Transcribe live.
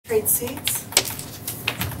Trade seats?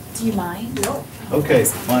 Do you mind? No. Okay,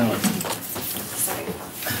 finally. Sorry.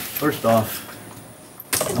 First off,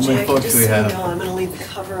 And how many Jackie, folks just do we so you have? know, I'm gonna leave the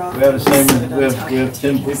cover off. We have the same, Set it on we top. have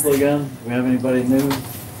 10 people again? Do we have anybody new?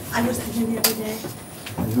 I was thinking the other day.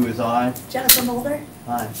 And who is I? Jennifer Mulder?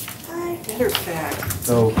 Hi. Hi. Matter of fact,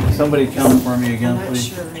 So, somebody count for me again, I'm not please.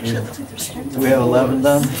 sure. Actually, it looks like there's 10. Do we have 11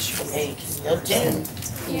 done? No, 10.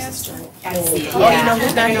 Yes. Oh, you know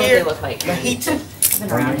who's not here? They look like. Mahita. Been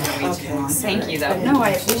around here way too Okay. long. Thank you though. No, I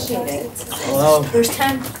appreciate it. Well, There's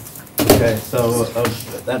 10. okay, so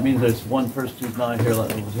that means there's one person who's not here,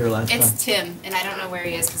 was here last time. It's Tim, and I don't know where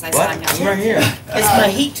he is because I saw What? him I'm yesterday. right here. It's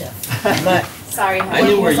Mahita. But Sorry. I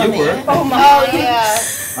knew where you were. Oh, yeah.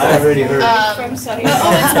 I already heard. From Sunny. Oh,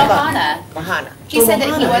 it's Mahana. Mahana. He said that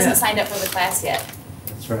he Mahana, wasn't yeah. signed up for the class yet.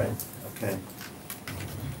 That's right, okay.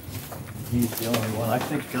 He's the only one, I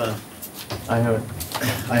think, I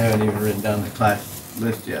haven't even written down the class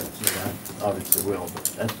list yet, so I obviously will, but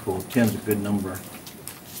that's cool, 10's a good number.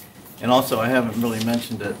 And also, I haven't really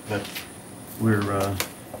mentioned it, but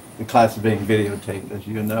the class is being videotaped, as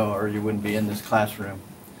you know, or you wouldn't be in this classroom.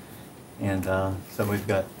 And so we've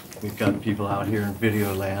got people out here in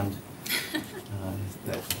video land.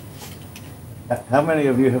 How many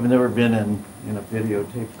of you have never been in a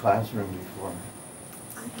videotaped classroom before?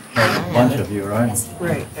 A bunch of you, right?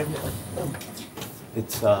 Right.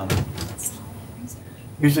 It's,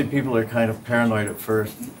 usually people are kind of paranoid at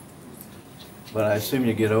first, but I assume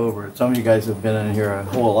you get over it. Some of you guys have been in here a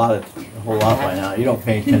whole lot by now. You don't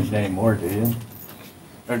pay attention anymore, do you?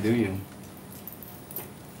 Or do you?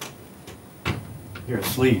 You're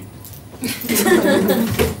asleep. Do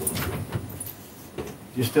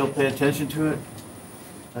you still pay attention to it?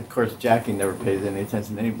 Of course, Jackie never pays any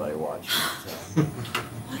attention to anybody watching. So.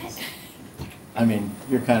 What? I mean,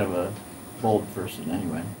 you're kind of a bold person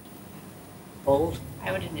anyway. Bold.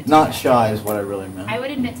 I would admit to Not that. shy is what I really meant. I would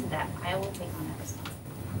admit to that. I will take on that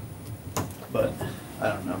responsibility. But, I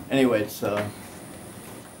don't know. Anyway, it's, the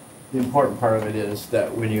important part of it is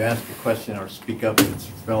that when you ask a question or speak up, it's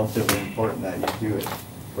relatively important that you do it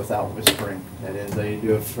without whispering. That is, that you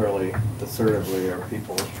do it fairly assertively, or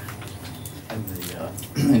people in the,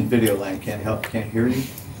 in video land can't hear you.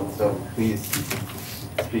 So please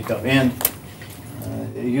speak up. And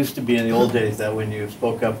it used to be in the old days that when you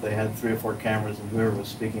spoke up, they had 3 or 4 cameras, and whoever was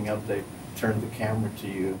speaking up, they turned the camera to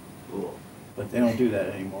you. But they don't do that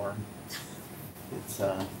anymore. It's,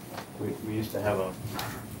 we used to have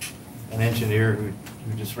an engineer who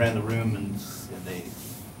just ran the room, and they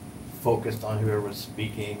focused on whoever was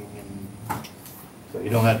speaking, and so you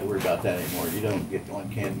don't have to worry about that anymore. You don't get on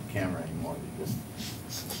camera anymore.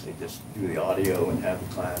 They just do the audio and have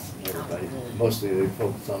the class and everybody. Mostly they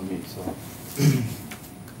focus on me, so.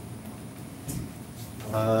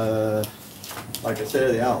 Like I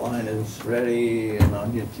said, the outline is ready, and I'll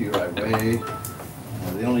get to you right away.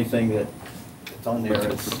 The only thing that's on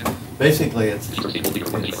there is, basically it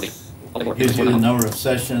gives you the number of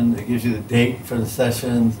sessions, it gives you the date for the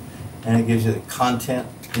sessions, and it gives you the content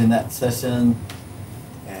in that session,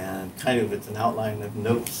 and kind of it's an outline of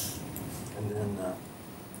notes, and then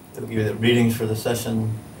it'll give you the readings for the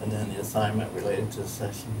session, and then the assignment related to the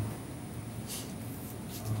session.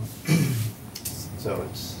 So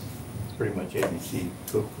it's pretty much ABC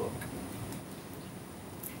cookbook.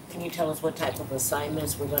 Can you tell us what type of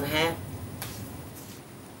assignments we're gonna have?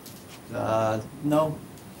 No,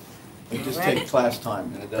 it just Alright. takes class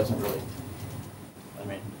time, and it doesn't really, I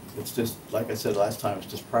mean, it's just, like I said last time, it's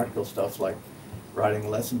just practical stuff like writing a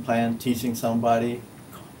lesson plan, teaching somebody,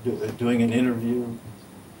 doing an interview,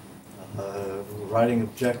 writing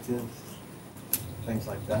objectives, things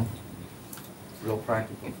like that. Real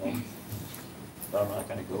practical things. But I'm not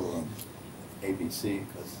gonna go on ABC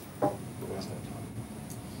because we don't have time.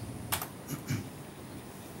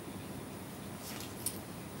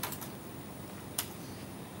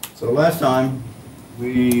 So last time,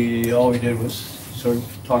 all we did was sort of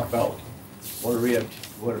talk about what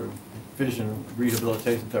a vision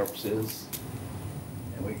rehabilitation therapist is.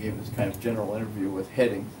 And we gave this kind of general interview with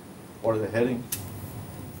headings. What are the headings?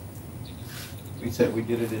 We said we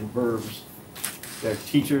did it in verbs. They're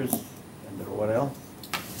teachers, and they're what else?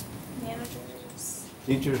 Managers.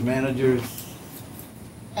 Teachers, managers,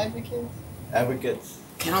 Advocates. advocates,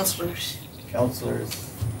 Counselors.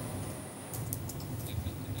 counselors.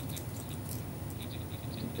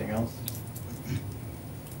 Anything else?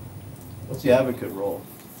 What's the advocate role?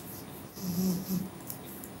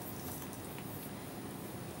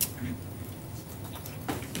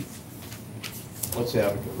 What's the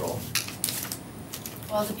advocate role?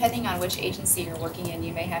 Well, depending on which agency you're working in,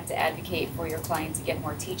 you may have to advocate for your client to get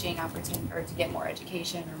more teaching opportunity, or to get more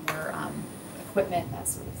education, or more equipment, that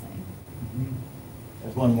sort of thing.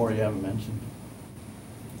 There's one more you haven't mentioned,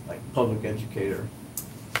 like public educator.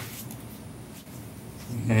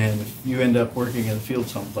 And if you end up working in the field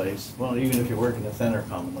someplace, well, even if you work in the center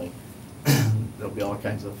commonly, there'll be all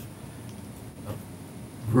kinds of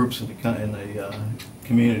groups in the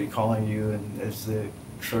community calling you and as the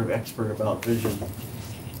sort of expert about vision,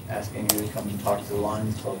 asking you to come and talk to the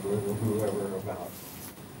Lions Club or whoever about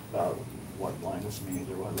what blindness means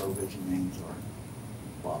or what low vision means or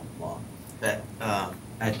blah, blah. That,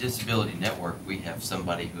 at Disability Network, we have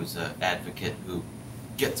somebody who's an advocate who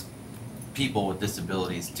gets people with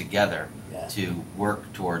disabilities together Yeah. to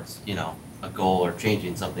work towards, a goal or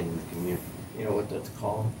changing something in the community. You know what that's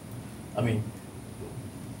called? I mean,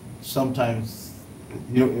 sometimes,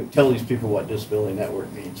 tell these people what Disability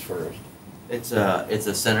Network means first. It's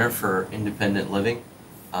a Center for Independent Living.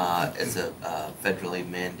 It's a federally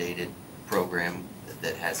mandated program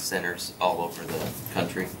that has centers all over the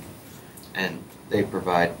country. And they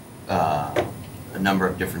provide a number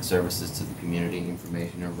of different services to the community,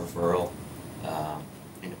 information or referral,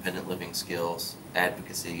 independent living skills,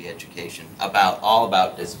 advocacy, education, all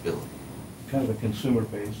about disability. Kind of a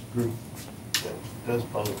consumer-based group that does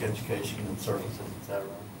public education and services, et cetera.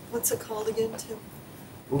 What's it called again, Tim?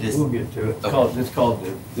 We'll get to it. Okay. It's called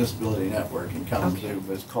the Disability Network in Kalamazoo,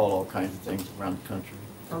 but it's called all kinds of things around the country.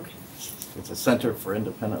 Okay. It's a Center for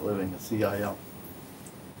Independent Living, a CIL.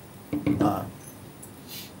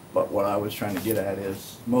 But what I was trying to get at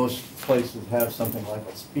is most places have something like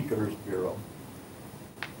a speakers bureau.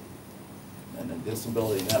 And the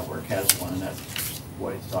Disability Network has one, and that's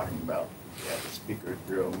what he's talking about. Yeah, the speakers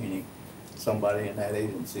bureau, meaning somebody in that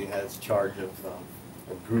agency has charge of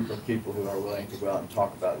a group of people who are willing to go out and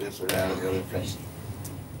talk about this or that or the other thing.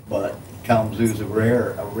 But Kalamazoo's a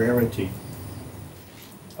rarity.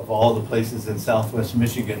 Of all the places in Southwest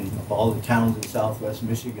Michigan, of all the towns in Southwest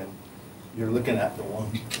Michigan, you're looking at the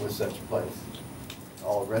one with such a place.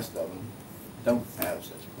 All the rest of them don't have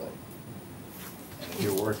such a place. And if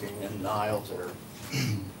you're working in Niles or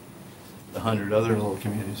the 100 other little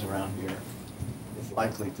communities around here, it's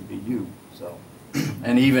likely to be you. So,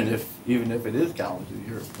 and even if it is Kalamazoo,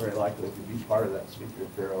 you're very likely to be part of that speaker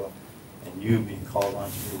bureau, and you being called on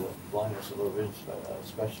to be the blindness or low vision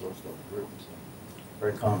specialist of the group. So,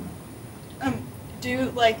 very common.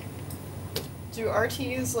 Do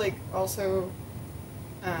RTs also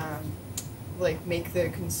make the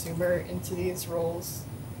consumer into these roles?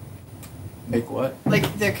 Make what?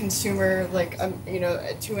 Like the consumer,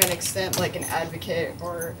 to an extent, like an advocate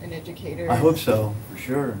or an educator? I hope so, for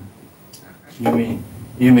sure. You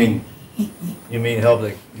mean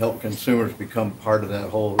help consumers become part of that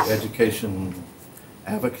whole education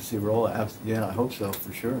advocacy role? Yeah, I hope so,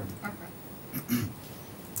 for sure. Okay.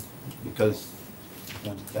 Because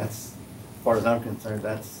that's, as far as I'm concerned,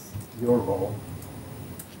 that's your role.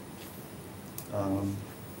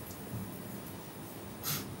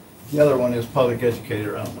 The other one is public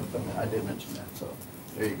educator. I don't know if I did mention that, so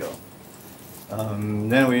there you go.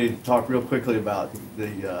 Then we talked real quickly about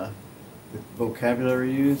the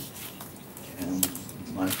vocabulary used, and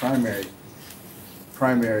my primary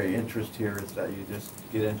interest here is that you just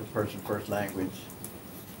get into person-first language.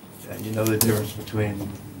 And you know the difference between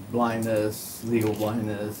blindness, legal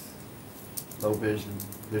blindness, low vision,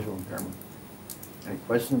 visual impairment. Any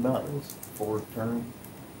question about this forward turn?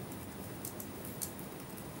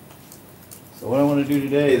 So what I want to do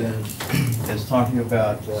today then is talking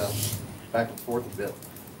about, back and forth a bit,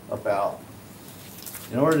 about,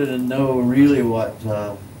 in order to know really what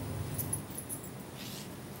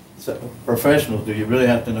professionals do, you really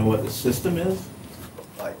have to know what the system is,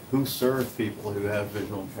 like who serves people who have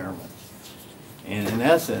visual impairments. And in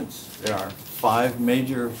essence, there are five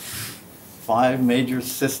major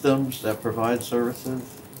systems that provide services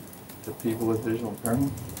to people with visual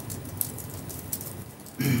impairment.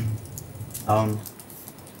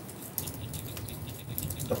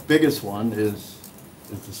 The biggest one is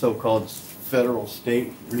the so-called federal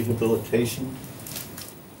state rehabilitation,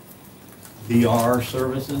 VR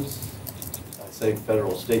services. I say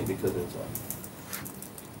federal state because it's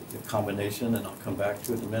a combination, and I'll come back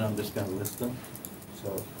to it in a minute. I'm just going to list them.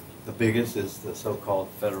 So the biggest is the so-called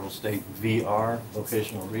federal state VR,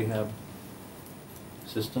 vocational rehab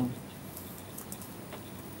system.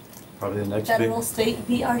 Probably the next Federal state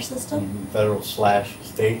VR system?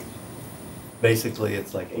 Federal/state. Basically,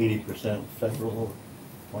 it's like 80% federal,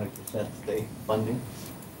 20% state funding.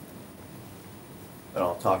 But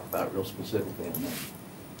I'll talk about it real specifically in a minute.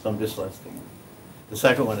 So I'm just listing them. The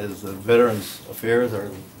second one is the Veterans Affairs or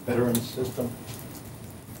Veterans System.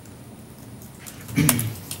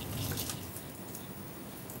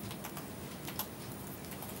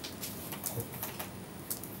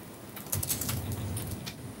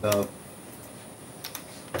 Uh,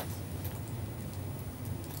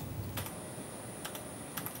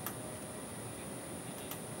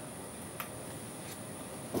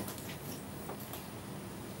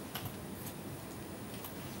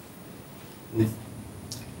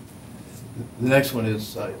 The next one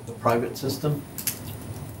is the private system,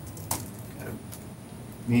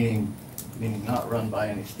 meaning not run by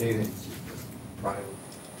any state agency, but private.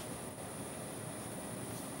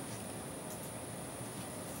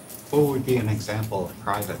 What would be an example of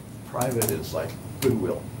private? Private is like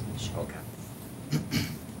Goodwill, Okay.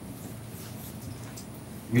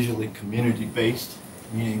 usually community-based,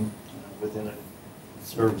 meaning within a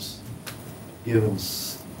serves given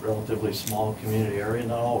relatively small community area,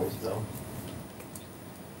 not always though.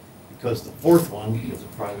 Because the fourth one is a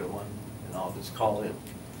private one, and I'll just call it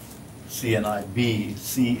CNIB,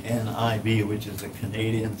 which is a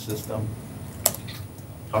Canadian system.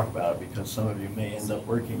 Talk about it because some of you may end up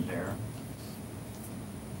working there.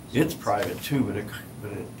 It's private too, but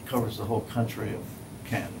it covers the whole country of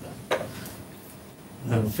Canada.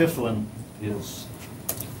 And the fifth one is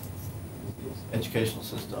educational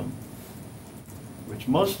system, which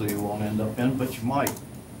mostly you won't end up in, but you might.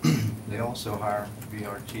 They also hire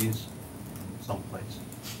VRTs someplace.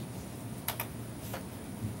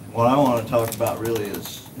 What I want to talk about really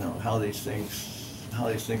is, how these things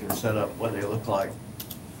are set up, what they look like.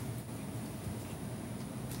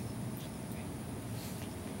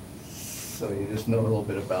 So you just know a little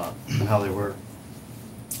bit about how they work.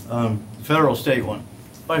 Federal state one,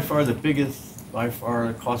 by far the biggest, by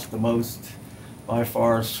far costs the most, by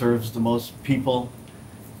far serves the most people,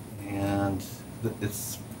 and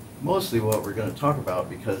it's mostly what we're going to talk about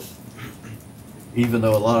because even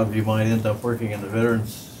though a lot of you might end up working in the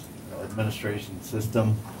Veterans Administration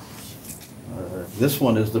system, this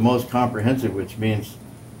one is the most comprehensive, which means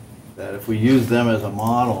that if we use them as a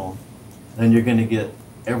model, then you're going to get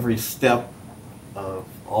every step of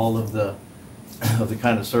all of the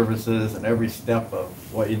kind of services and every step of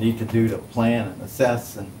what you need to do to plan and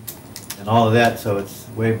assess and all of that. So it's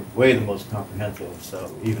way the most comprehensive.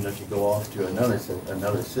 So even if you go off to another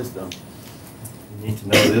system, you need to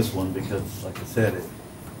know this one because, like I said,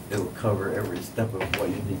 it'll cover every step of what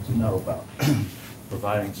you need to know about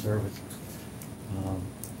providing services.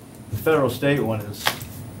 The federal state one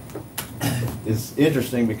is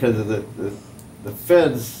interesting because of the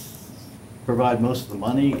feds provide most of the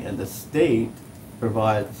money and the state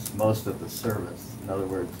provides most of the service. In other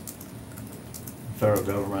words, the federal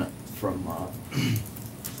government from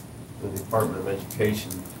the Department of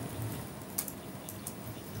Education,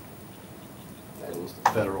 that is the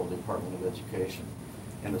Federal Department of Education,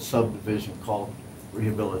 and a subdivision called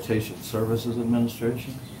Rehabilitation Services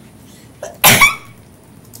Administration.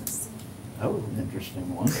 That was an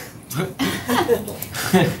interesting one.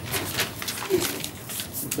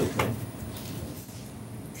 It's okay.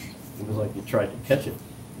 It was like you tried to catch it.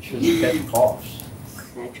 You shouldn't catch coughs.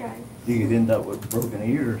 I tried. You could end up with broken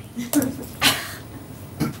ears.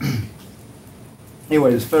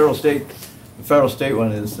 Anyway, the federal state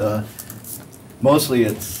one is mostly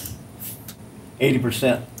it's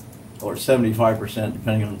 80% or 75%,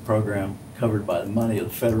 depending on the program, covered by the money of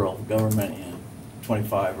the federal government, and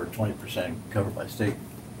 25 or 20% covered by state.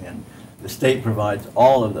 And the state provides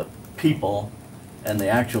all of the people and the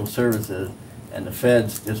actual services, and the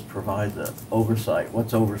feds just provide the oversight.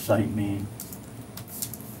 What's oversight mean?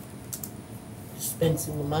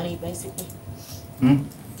 Dispensing the money, basically? Hmm?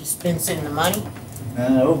 Dispensing the money?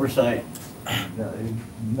 Oversight,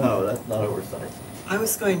 no, that's not oversight. I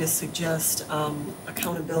was going to suggest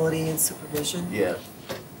accountability and supervision. Yes.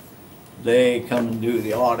 They come and do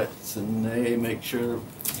the audits and they make sure,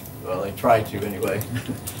 well, they try to anyway,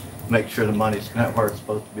 make sure the money's spent where it's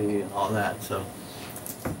supposed to be and all that. So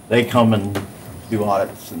they come and do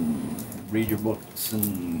audits and read your books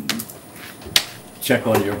and check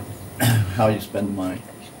on your how you spend the money.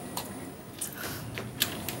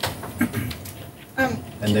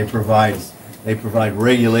 And they provide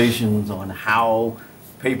regulations on how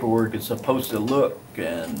paperwork is supposed to look,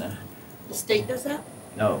 and The state does that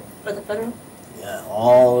no, for the federal? yeah,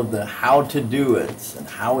 all of the how to do it and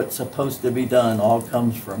how it's supposed to be done all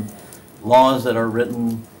comes from laws that are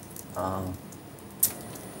written.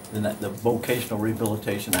 The Vocational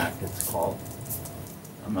Rehabilitation Act, it's called.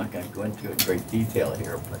 I'm not going to go into it in great detail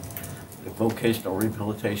here, but the Vocational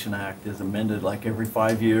Rehabilitation Act is amended like every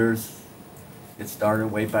 5 years. It started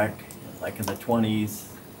way back like in the 20s,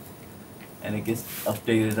 and it gets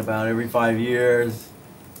updated about every 5 years.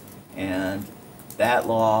 And that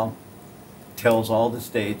law tells all the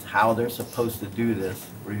states how they're supposed to do this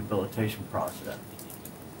rehabilitation process.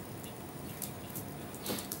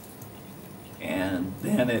 And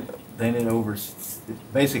then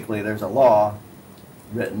basically there's a law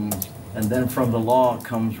written, and then from the law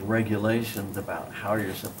comes regulations about how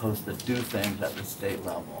you're supposed to do things at the state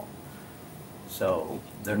level. So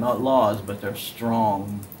they're not laws, but they're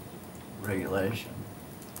strong regulation.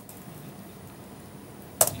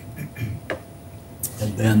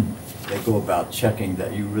 And then they go about checking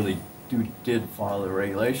that you really did follow the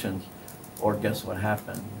regulations, or guess what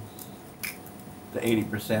happens? The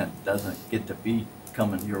 80% doesn't get to be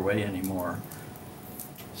coming your way anymore.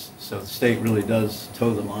 So the state really does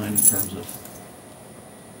toe the line in terms of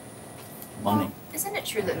money. Well, isn't it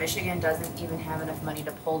true that Michigan doesn't even have enough money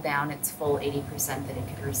to pull down its full 80% that it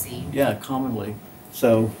could receive? Yeah, commonly.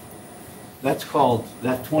 So that's called,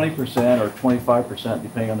 that 20% or 25%,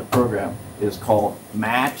 depending on the program, is called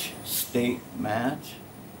match, state match.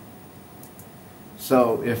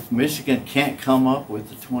 So if Michigan can't come up with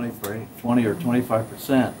the 20 or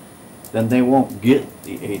 25%, then they won't get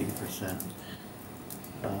the 80%.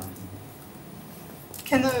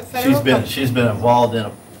 Can the federal She's been involved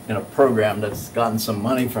in a program that's gotten some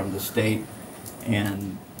money from the state,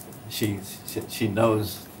 and she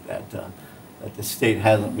knows that that the state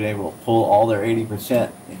hasn't been able to pull all their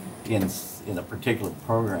 80% in a particular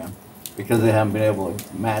program because they haven't been able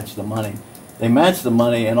to match the money. They match the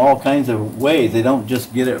money in all kinds of ways. They don't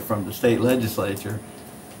just get it from the state legislature.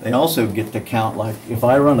 They also get to count, like if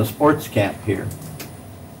I run a sports camp here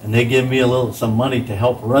and they give me some money to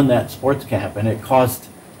help run that sports camp, and it costs,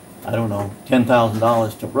 I don't know,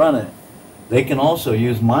 $10,000 to run it, they can also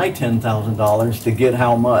use my $10,000 to get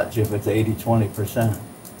how much if it's 80-20%?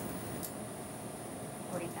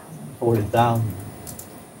 40,000. 40,000.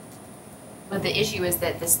 But the issue is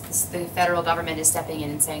that the federal government is stepping in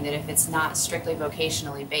and saying that if it's not strictly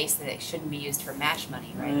vocationally based, that it shouldn't be used for match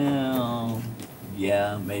money, right? Well,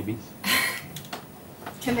 yeah, maybe.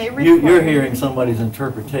 Can they require? You're hearing somebody's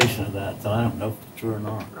interpretation of that, so I don't know if it's true or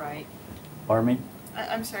not. Right. Pardon me?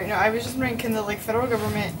 I'm sorry. No, I was just wondering. Can the federal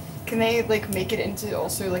government, can they make it into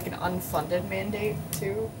also an unfunded mandate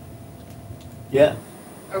too? Yeah.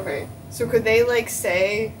 Okay. So could they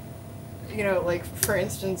say, for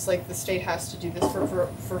instance, the state has to do this for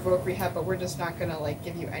voc rehab, but we're just not gonna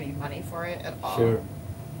give you any money for it at all. Sure.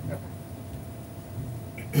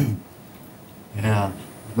 Okay. Yeah.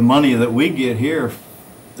 The money that we get here,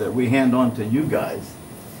 that we hand on to you guys,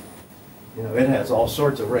 it has all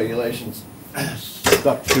sorts of regulations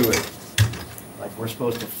stuck to it. Like we're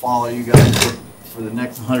supposed to follow you guys for the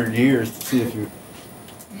next 100 years to see if you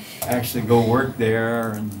actually go work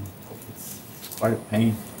there, and it's quite a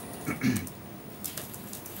pain.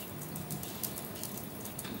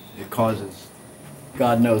 It causes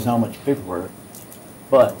God knows how much paperwork,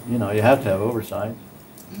 but you have to have oversight.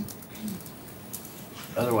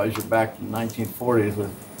 Otherwise, you're back in the 1940s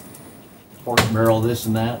with pork barrel, this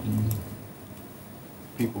and that, and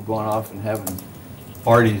people going off and having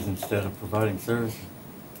parties instead of providing service.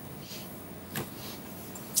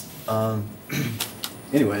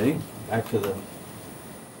 Anyway, back to the.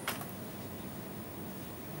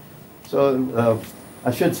 So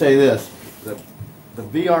I should say this: the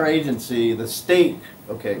VR agency, the state.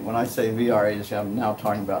 Okay, when I say VR agency, I'm now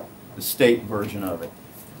talking about the state version of it.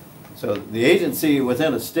 So the agency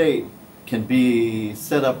within a state can be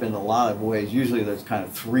set up in a lot of ways. Usually there's kind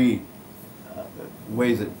of three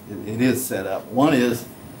ways that it is set up. One is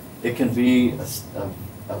it can be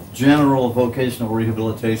a general vocational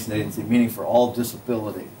rehabilitation agency, meaning for all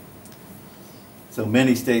disability. So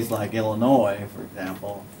many states like Illinois, for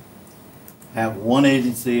example, have one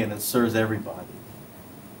agency and it serves everybody.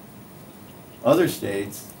 Other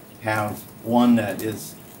states have one that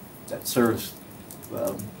serves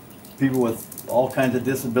people with all kinds of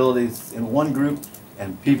disabilities in one group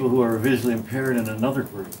and people who are visually impaired in another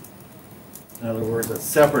group. In other words, a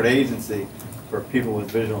separate agency for people with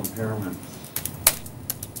visual impairments.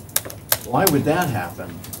 Why would that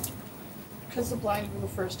happen? Because the blind were the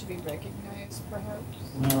first to be recognized, perhaps.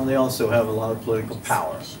 Well, they also have a lot of political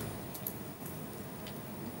power.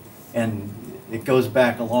 And it goes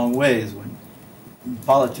back a long ways. When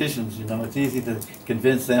politicians, it's easy to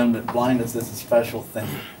convince them that blindness is a special thing.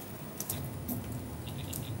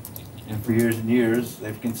 And for years and years,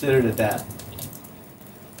 they've considered it that.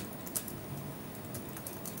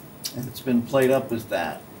 And it's been played up as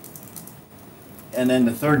that. And then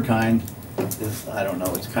the third kind is, I don't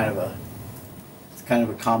know, it's kind of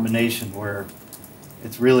a combination where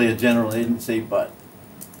it's really a general agency, but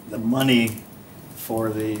the money for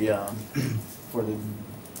the, for the,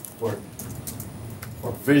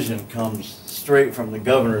 for vision comes straight from the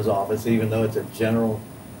governor's office, even though it's a general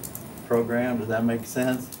program. Does that make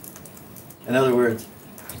sense? In other words,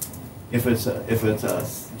 if it's a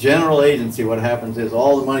general agency, what happens is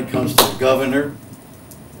all the money comes to the governor,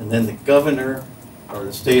 and then the governor or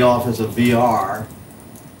the state office of VR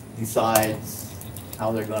decides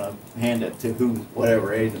how they're gonna hand it to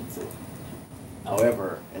whatever agency.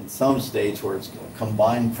 However, in some states where it's a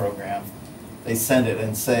combined program, they send it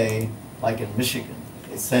and say, like in Michigan,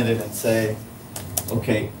 they send it and say,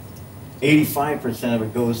 okay, 85% of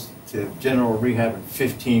it goes to general rehab and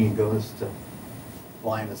 15 goes to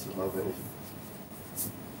blindness and low vision.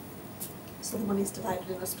 So the money's divided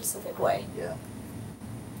in a specific way. Yeah.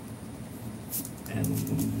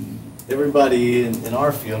 And everybody in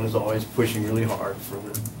our field is always pushing really hard for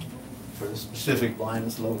the specific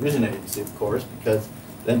blindness and low vision agency, of course, because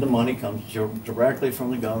then the money comes directly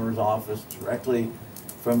from the governor's office, directly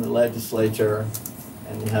from the legislature,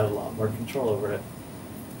 and you have a lot more control over it.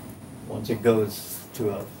 Once it goes to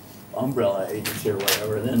a umbrella agency or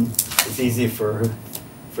whatever, then it's easy for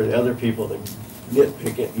the other people to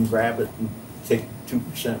nitpick it and grab it and take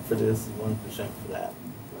 2% for this and 1% for that,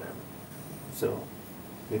 and whatever. So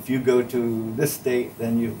if you go to this state,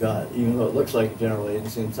 then you've got, even though it looks like a general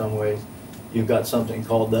agency in some ways, you've got something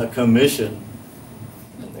called the commission.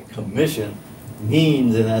 And the commission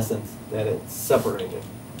means, in essence, that it's separated.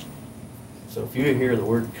 So if you hear the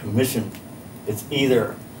word commission, it's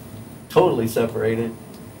either totally separated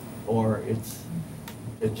or it's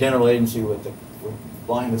a general agency with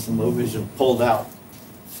blindness and low vision pulled out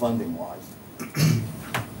funding-wise.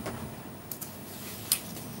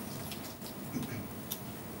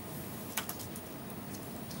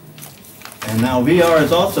 And now VR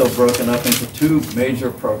is also broken up into two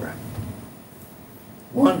major programs.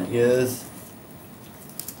 One is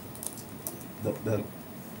the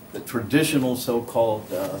traditional so-called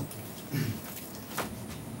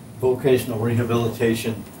vocational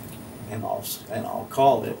rehabilitation, and I'll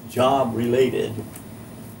call it job-related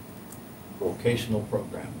vocational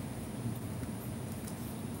program.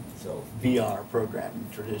 So VR program,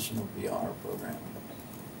 traditional VR program.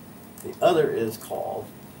 The other is called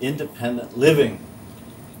independent living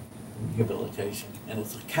rehabilitation, and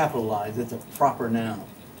it's capitalized, it's a proper noun.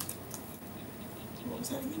 What was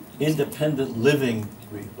that again? Independent living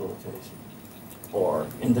rehabilitation or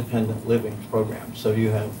independent living program. So you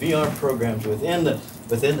have VR programs within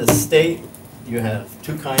the state. You have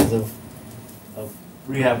two kinds of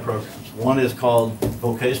rehab programs. One is called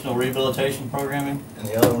vocational rehabilitation programming, and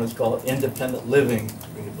the other one is called independent living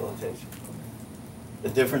rehabilitation program. The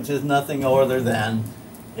difference is nothing other than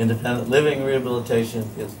independent living rehabilitation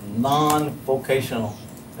is non-vocational.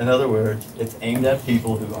 In other words, it's aimed at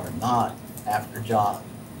people who are not after jobs.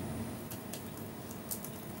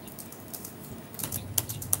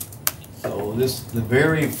 So the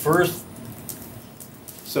very first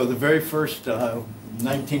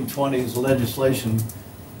 1920s legislation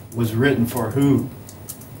was written for who?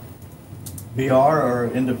 VR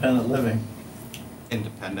or independent living?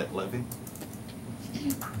 Independent living?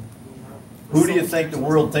 Who do you think the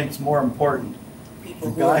world thinks more important? People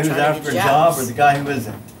The who are guy who's trying to after get a job or jobs. the guy who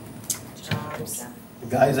isn't? Jobs. The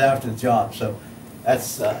guy's after the job. So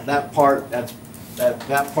that's that part of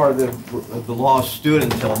the law stood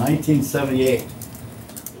until 1978. It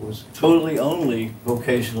was totally only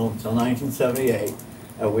vocational until 1978,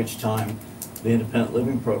 at which time the independent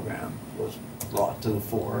living program was brought to the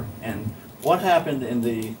fore. And what happened in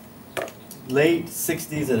the late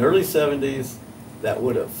 60s and early 70s that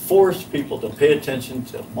would have forced people to pay attention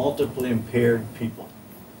to multiply impaired people?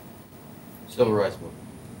 Civil rights movement.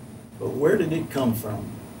 But where did it come from?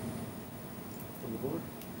 From the board.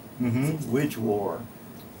 Mm-hmm. Which war?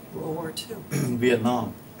 World War II.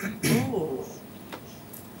 Vietnam. Ooh.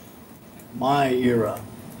 My era.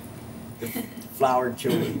 The flower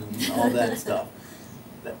children and all that stuff.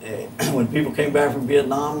 When people came back from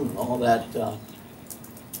Vietnam, all that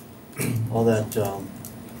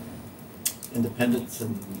independence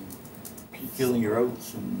and feeling your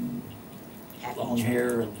oats and long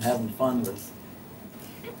hair and having fun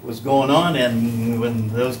was going on. And when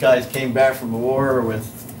those guys came back from the war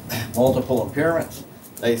with multiple impairments,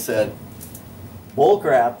 they said, bull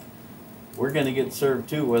crap, we're going to get served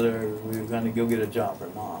too, whether we're going to go get a job or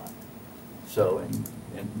not. So, and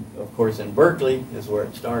of course in Berkeley is where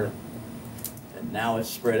it started. And now it's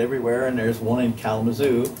spread everywhere, and there's one in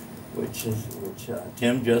Kalamazoo, which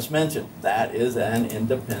Tim just mentioned. That is an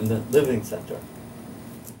independent living center,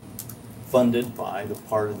 funded by the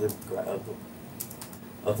part of the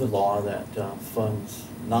of the law that funds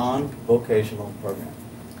non-vocational programs.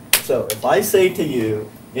 So if I say to you,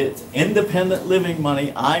 it's independent living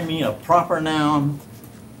money, I mean a proper noun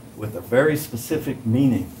with a very specific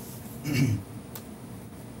meaning.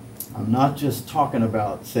 I'm not just talking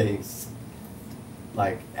about, say,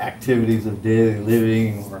 like activities of daily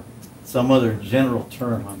living or some other general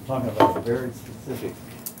term. I'm talking about a very specific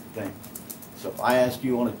thing. So if I ask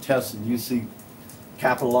you on a test and you see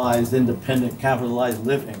capitalized independent, capitalized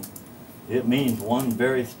living, it means one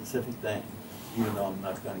very specific thing, even though I'm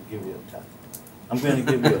not going to give you a test. I'm going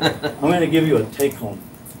to give you a take-home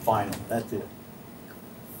final. That's it.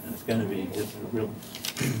 And it's going to be just a real.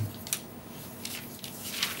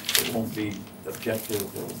 It won't be objective.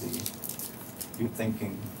 It will be you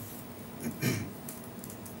thinking.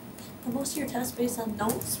 Are most of your tests based on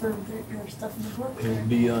notes for your stuff in the book? It will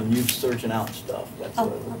be on you searching out stuff. That's Oh,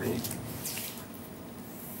 what it will okay. be.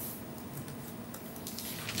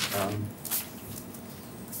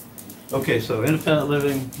 Okay, so independent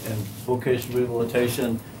living and vocational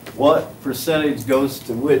rehabilitation, what percentage goes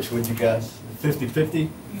to which, would you guess? 50-50?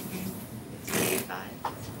 It's 85.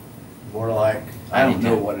 More like, I don't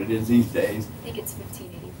know what it is these days. I think it's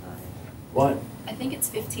 1585. What? I think it's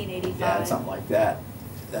 1585. Yeah, something like that.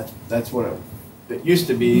 That's what it used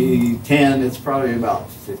to be 10, it's probably about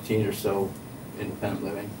 15 or so independent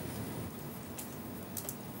living.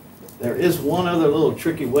 There is one other little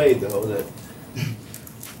tricky way though that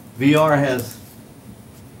VR has,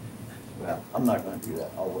 well, I'm not going to do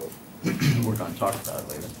that, I'll wait. We're going to talk about it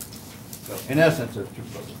later. So in essence, there's two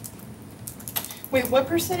programs. Wait, what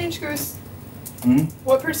percentage goes? Hmm?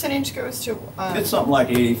 What percentage goes to? It's something like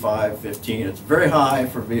 85-15. It's very high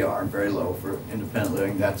for VR and very low for independent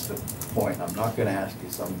living. That's the point. I'm not going to ask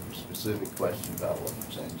you some specific question about what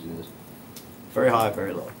percentage it is. Very high,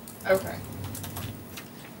 very low. Okay.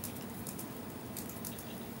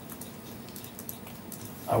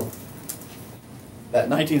 That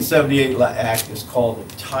 1978 Act is called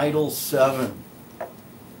the Title VII.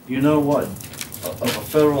 You know what, of a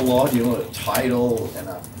federal law, do you know what a title and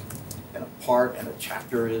a part and a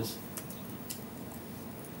chapter is?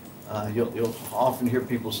 You'll often hear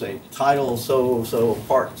people say title so-so,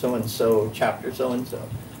 part so-and-so, chapter so-and-so.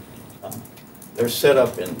 They're set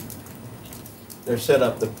up, the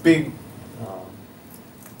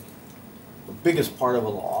biggest part of a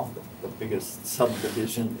law, the biggest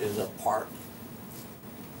subdivision is a part.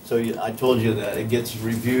 So I told you that it gets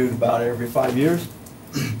reviewed about every 5 years.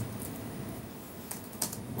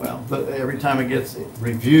 Well, but every time it gets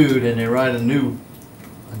reviewed and they write a new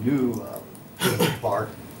part,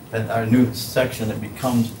 and a new section, it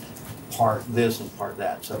becomes part this and part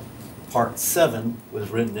that. So Part 7 was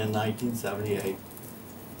written in 1978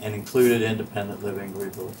 and included independent living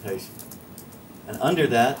rehabilitation. And under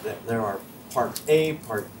that, there are Part A,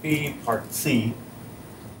 Part B, Part C,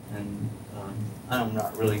 and I'm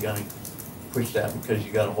not really going to push that because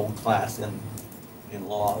you got a whole class in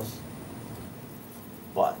laws.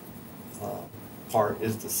 But part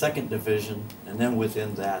is the second division, and then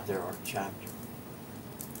within that there are chapters.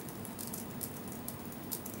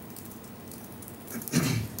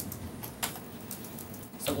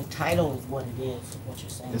 So the title is what it is, what you're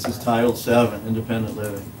saying. This is right? Title VII, Independent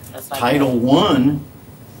Living. That's like Title I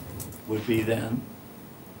would be then,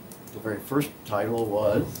 the very first title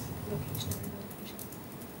was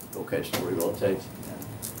Vocational Rehabilitation.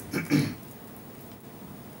 Yeah.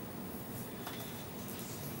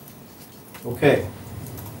 Okay,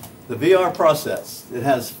 the VR process, it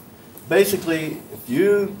has, basically, if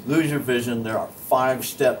you lose your vision, there are 5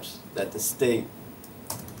 steps that the state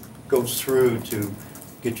goes through to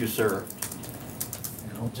get you served.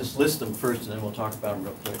 And I'll just list them first and then we'll talk about them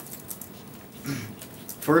real quick.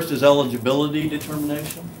 First is eligibility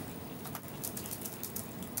determination.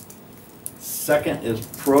 Second is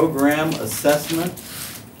program assessment.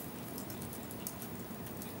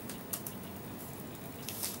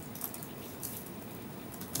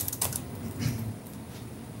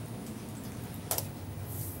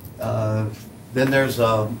 Then there's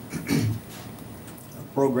a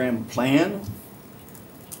program plan.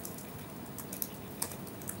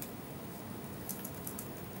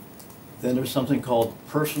 Then there's something called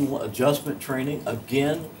personal adjustment training.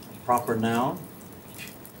 Again, proper noun.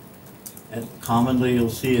 And commonly you'll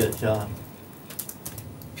see it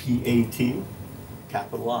PAT,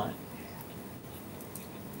 capital I.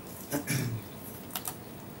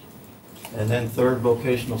 And then third,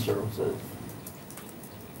 vocational services.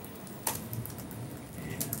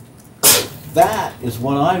 That is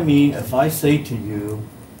what I mean if I say to you,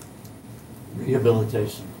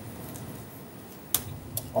 rehabilitation.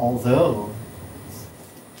 Although,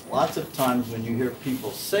 lots of times when you hear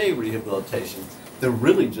people say rehabilitation, they're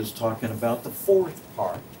really just talking about the fourth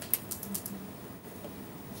part.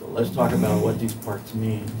 So let's talk about what these parts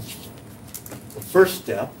mean. The first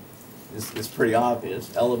step is pretty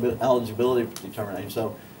obvious, eligibility determination.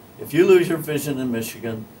 So if you lose your vision in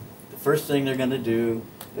Michigan, the first thing they're gonna do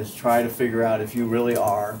is try to figure out if you really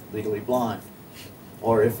are legally blind.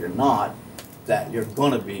 Or if you're not, that you're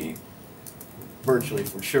gonna be virtually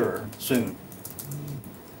for sure soon.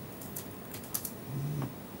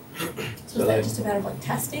 So is that just a matter of like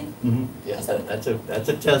testing? Mm-hmm. Yes, that's a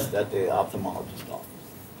test that the ophthalmologist offers.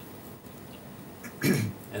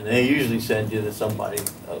 And they usually send you to somebody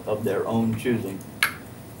of their own choosing.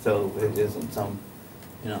 So it isn't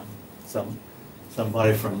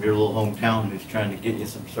somebody from your little hometown who's trying to get you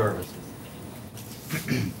some services.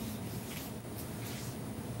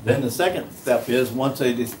 Then the second step is once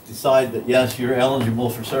they decide that yes, you're eligible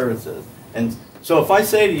for services. And so if I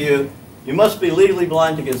say to you, you must be legally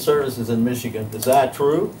blind to get services in Michigan, is that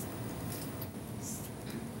true?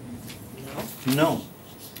 No. No.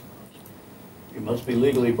 You must be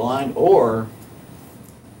legally blind or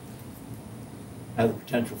have the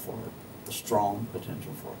potential for it, a strong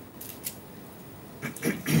potential for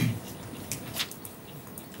it.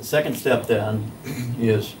 The second step then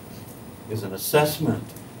is an assessment.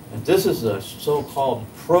 And this is a so-called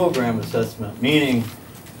program assessment, meaning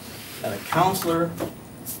that a counselor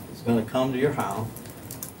is going to come to your house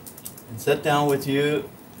and sit down with you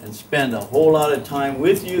and spend a whole lot of time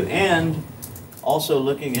with you and also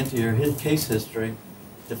looking into your case history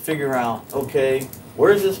to figure out, okay,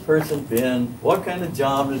 where's this person been? What kind of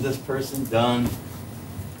job has this person done?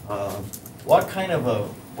 What kind of a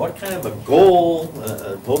goal,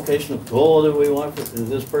 a vocational goal do we want? Does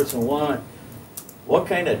this person want? What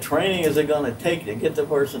kind of training is it going to take to get the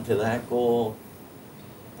person to that goal?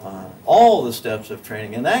 All the steps of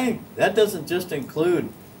training, and that doesn't just include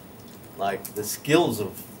like the skills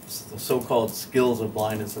of the so-called skills of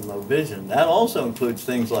blindness and low vision. That also includes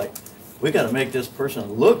things like we got to make this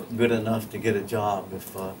person look good enough to get a job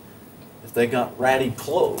if they got ratty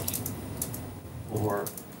clothes, or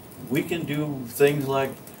we can do things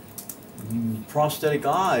like prosthetic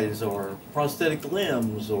eyes or prosthetic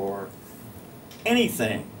limbs or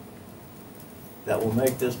anything that will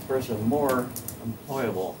make this person more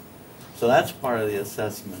employable. So that's part of the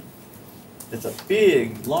assessment. It's a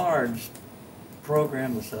big, large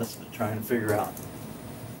program assessment trying to figure out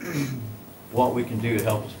what we can do to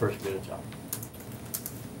help this person get a job.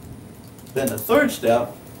 Then the third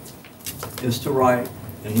step is to write,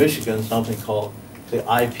 in Michigan, something called the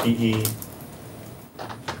IPE,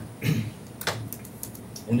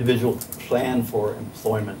 Individual Plan for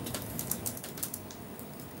Employment.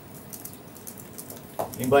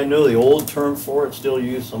 Anybody know the old term for it, still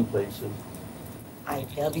used some places?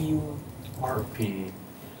 IW. RP,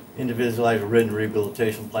 Individualized Written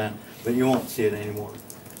Rehabilitation Plan, but you won't see it anymore.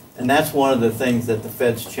 And that's one of the things that the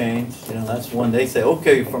feds changed. You know, that's when they say,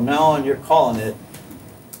 okay, from now on you're calling it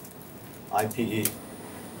IPE.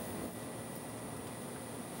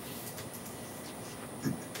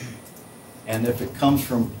 And if it comes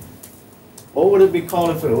from, what would it be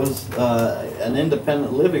called if it was an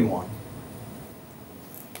independent living one?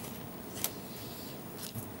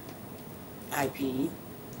 IPE.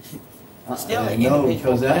 Still an No, individual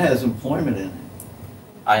because that plan. has employment in it.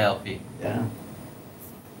 ILP. Yeah.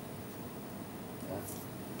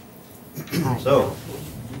 So,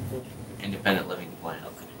 Independent Living Plan.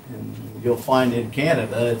 and you'll find in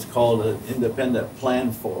Canada, it's called an independent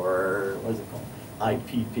plan for, what is it called?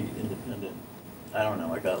 IPP, independent. I don't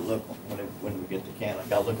know, I gotta look when we get to Canada. I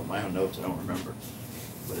gotta look at my own notes, I don't remember.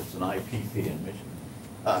 But it's an IPP in Michigan,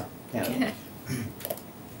 Canada.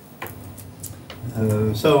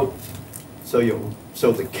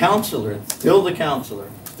 So the counselor,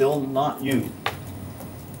 still not you,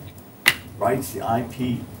 writes the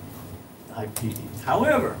IPE.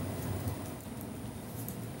 However,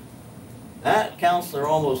 that counselor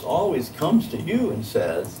almost always comes to you and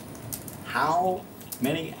says, how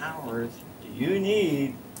many hours do you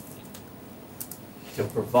need to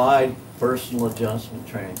provide personal adjustment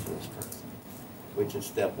training to this person? Which is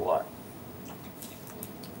step what?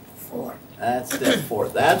 4. That's step 4.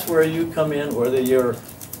 That's where you come in, whether you're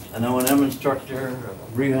an O&M instructor,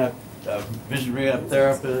 a vision rehab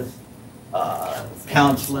therapist,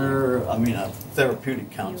 counselor, a therapeutic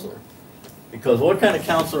counselor. Because what kind of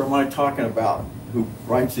counselor am I talking about who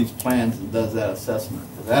writes these plans and does that assessment?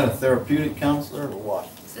 Is that a therapeutic counselor or what?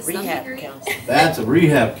 Is this some Rehab degree? counselor. That's a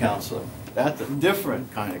rehab counselor. That's a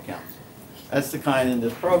different kind of counselor. That's the kind in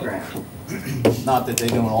this program. Not that they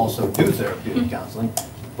don't also do therapeutic counseling,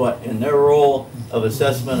 But in their role of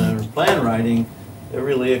assessment and plan writing, they're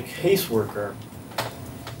really a caseworker.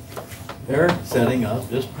 They're setting up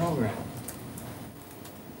this program.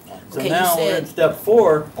 So Okay, you now we're said- at step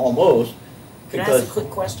 4, almost, Can I ask a because, quick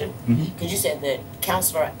question? Mhm. Because you said the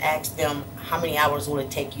counselor asked them, how many hours will it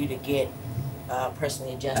take you to get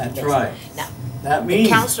personally adjusted? that's basis? right. Now, That the means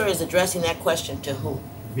counselor is addressing that question to who?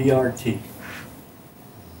 VRT.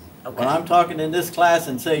 When Okay, I'm talking in this class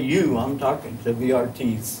and say you, I'm talking to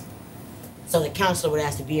VRTs. so the counselor would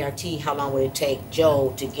ask the VRT, how long would it take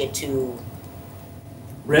Joe to get to?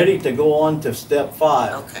 Ready to go on to step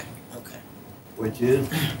 5, Okay, okay. which is,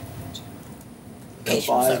 step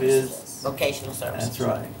Vocational 5 is, services. Vocational services. that's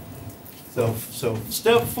right. So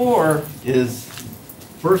step 4 is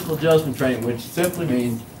personal adjustment training, which simply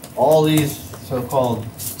means all these so-called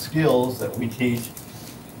skills that we teach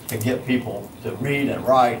to get people to read and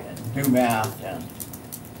write and do math and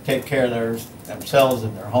take care of themselves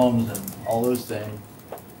and their homes and all those things,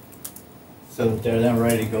 so that they're then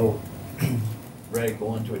ready to go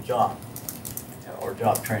into a job or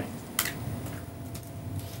job training.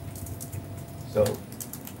 So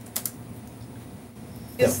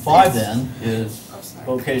step 5 then is Oh, sorry.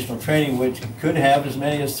 vocational training, which could have as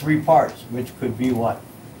many as 3 parts, which could be what?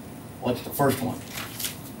 What's the first one?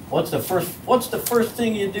 What's the first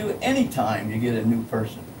thing you do anytime you get a new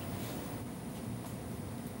person?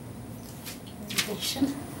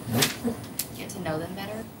 Get to know them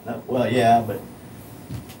better. Well, yeah, but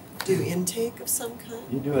Do intake of some kind?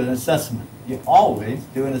 you do an assessment. You always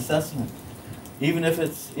do an assessment. Even if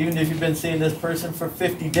you've been seeing this person for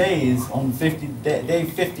 50 days, on day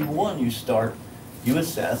 51 you start, you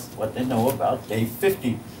assess what they know about day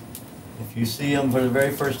 50. If you see them for the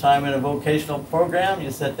very first time in a vocational program,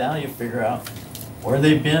 you sit down, you figure out where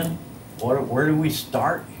they've been, where do we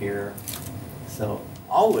start here. So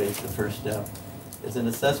always the first step is an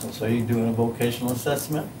assessment. So you're doing a vocational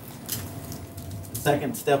assessment. The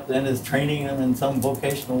second step then is training them in some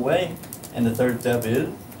vocational way. And the third step is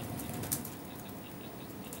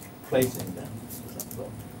placing them.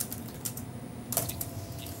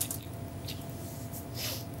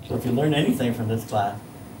 So if you learn anything from this class,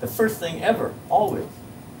 the first thing ever, always,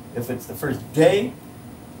 if it's the first day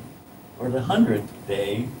or the 100th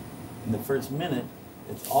day, in the first minute,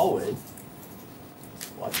 it's always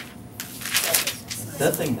what?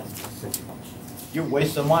 Assessing them. You're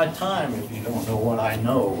wasting my time if you don't know what I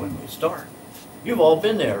know when we start. You've all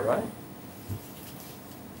been there, right?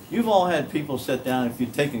 You've all had people sit down, if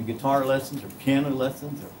you've taken guitar lessons or piano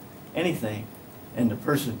lessons or anything, and the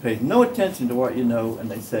person pays no attention to what you know, and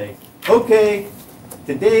they say, okay,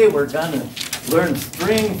 today we're gonna learn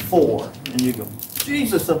string 4. And you go,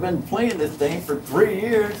 Jesus, I've been playing this thing for 3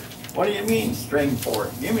 years. What do you mean string 4?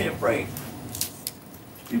 Give me a break.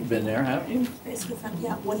 You've been there, haven't you? Basically,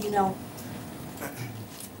 yeah, what do you know?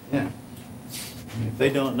 Yeah. If they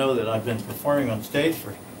don't know that I've been performing on stage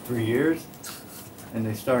for 3 years, and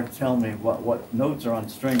they start telling me what notes are on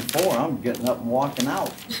string 4, I'm getting up and walking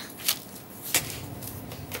out.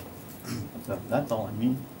 So that's all I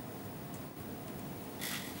mean.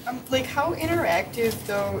 Like, how interactive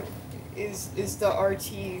though is the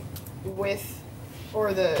RT with,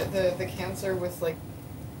 or the counselor with, like,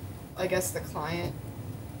 I guess the client,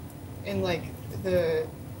 and like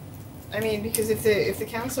I mean, because if the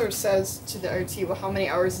counselor says to the RT, well, how many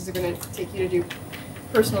hours is it going to take you to do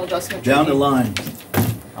personal adjustment Down the training? line,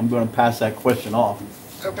 I'm going to pass that question off.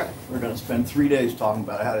 Okay, We're going to spend 3 days talking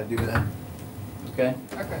about how to do that. Okay?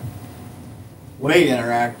 okay. Way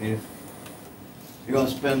interactive. You're going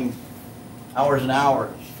to spend hours and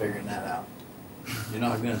hours figuring that out. You're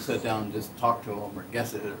not going to sit down and just talk to them or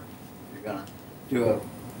guess it, or you're going to do a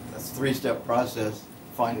 3-step process,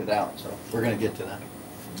 find it out. So we're going to get to that.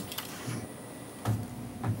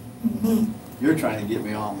 You're trying to get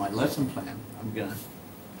me on my lesson plan.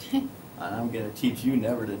 I'm gonna teach you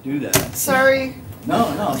never to do that. Sorry.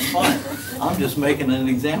 No, it's fine. I'm just making an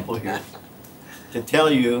example here to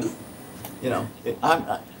tell you,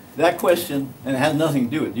 that question, and it has nothing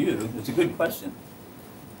to do with you. It's a good question,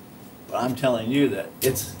 but I'm telling you that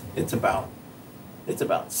it's about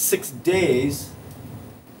 6 days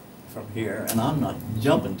from here, and I'm not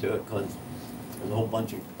jumping to it because there's a whole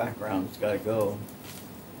bunch of background that's got to go.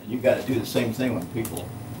 And you got to do the same thing when people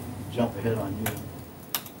jump ahead on you.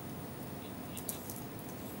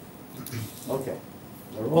 Okay.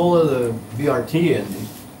 The role of the VRT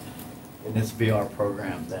in this VR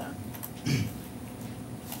program then.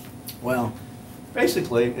 Well,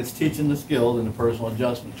 basically, it's teaching the skills in the personal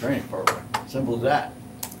adjustment training program. Simple as that.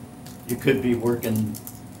 You could be working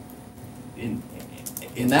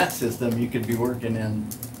in that system, you could be working in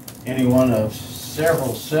any one of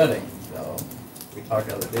several settings, though. We talked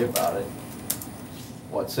the other day about it.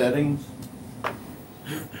 What settings?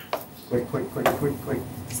 Quick.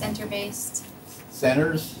 Center-based,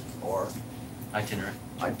 Centers or Itinerant,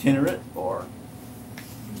 itinerant or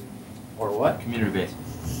what? community-based.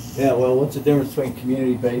 Yeah, well, what's the difference between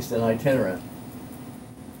community-based and itinerant?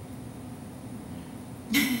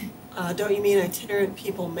 Don't you mean itinerant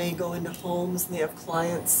people may go into homes and they have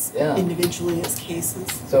clients Yeah. individually as cases?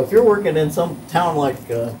 So if you're working in some town like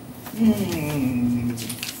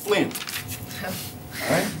Flint, all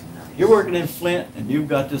right? You're working in Flint and you've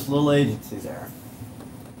got this little agency there.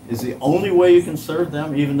 Is the only way you can serve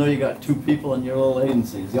them, even though you got 2 people in your little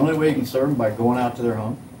agency, is the only way you can serve them by going out to their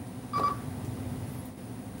home?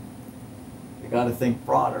 You got to think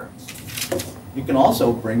broader. You can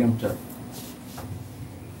also bring them to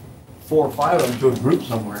 4 or 5 of them to a group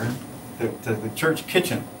somewhere, to the church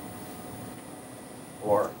kitchen,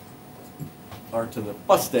 or to the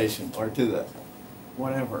bus station, or to the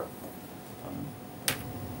whatever.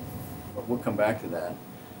 But we'll come back to that.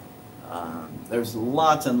 There's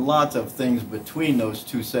lots and lots of things between those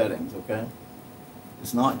 2 settings, okay?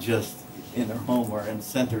 It's not just in their home or in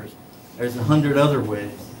centers. There's 100 other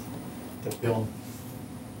ways to build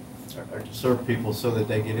or to serve people so that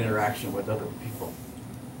they get interaction with other people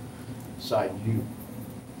beside you.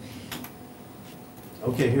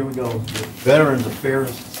 Okay, here we go. The Veterans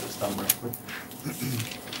Affairs System. Real quick.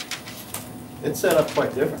 It's set up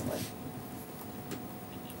quite differently.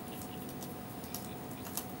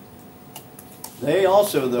 They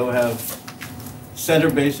also, though, have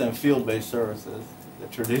center-based and field-based services. The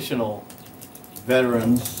traditional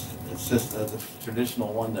veterans, the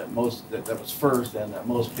traditional one that that was first and that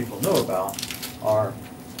most people know about, are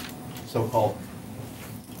so-called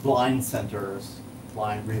blind centers,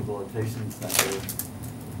 blind rehabilitation centers,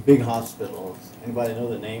 big hospitals. Anybody know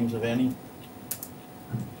the names of any?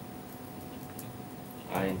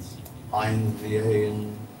 Heinz. Heinz VA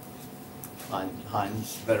and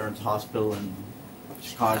Heinz Veterans Hospital in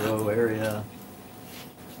Chicago area.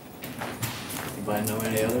 Anybody know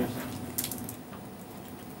any others?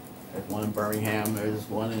 There's one in Birmingham, there's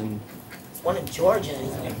one in Georgia,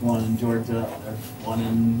 isn't it? There's one in Georgia, there's one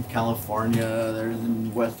in California, there's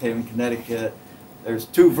in West Haven, Connecticut. There's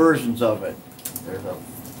 2 versions of it. There's a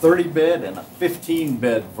 30-bed and a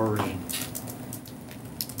 15-bed version.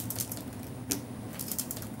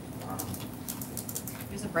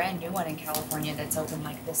 there's a brand new one in California that's open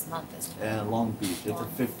like this month as well. And Long Beach, it's a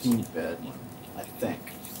 15-bed one, I think.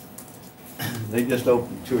 They just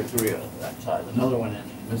opened 2 or 3 of that size. Another one in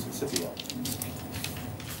Mississippi.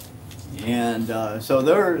 And so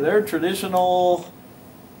they're traditional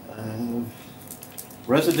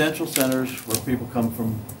residential centers where people come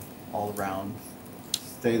from all around,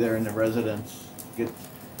 stay there in their residence, get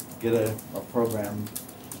a program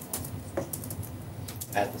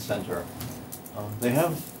at the center.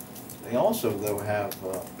 They also though have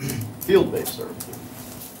field-based services.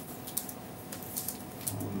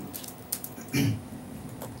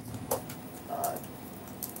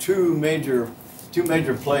 2 major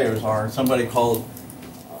players are somebody called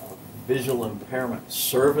Visual Impairment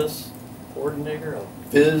Service Coordinator, a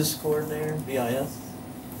VIS coordinator, VIS.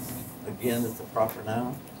 Again, it's a proper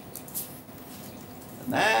noun.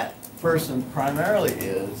 And that person primarily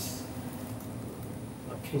is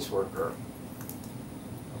a caseworker,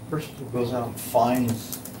 a person who goes out and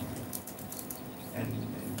finds and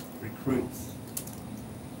recruits.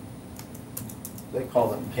 They call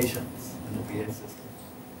them patients in the VA system.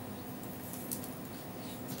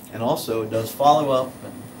 And also does follow-up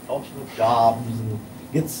and helps with jobs and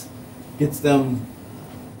gets them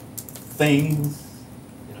things,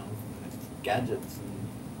 you know, gadgets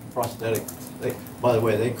and prosthetics. By the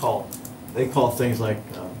way, they call things like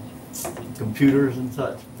computers and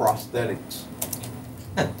such prosthetics.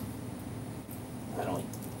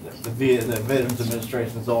 The Veterans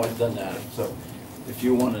Administration has always done that. So if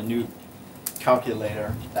you want a new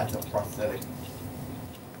calculator, that's a prosthetic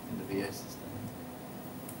in the VA system.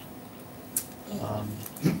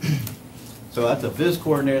 So that's a VIS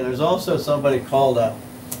coordinator. There's also somebody called a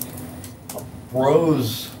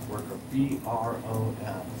BROS worker,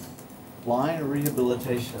 B-R-O-S, Blind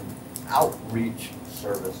Rehabilitation Outreach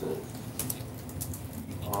Services,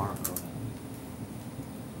 B-R-O-S.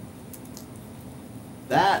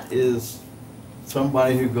 That is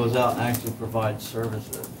somebody who goes out and actually provides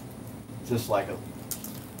services, just like a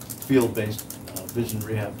field-based vision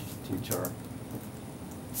rehab teacher.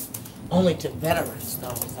 Only to veterans, though,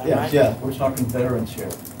 is that Yeah, right? yeah, we're talking veterans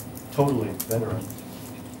here, totally veterans.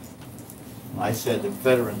 When I said the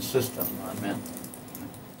veteran system, I meant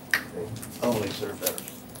they only serve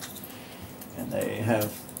veterans. And they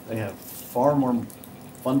have far more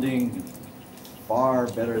funding, far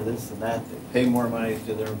better this and that. They pay more money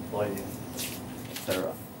to their employees, et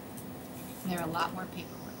cetera. There are a lot more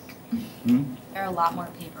paperwork. Hmm? There are a lot more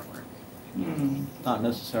paperwork. Not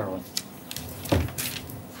necessarily.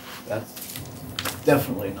 That's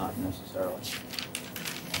definitely not necessarily.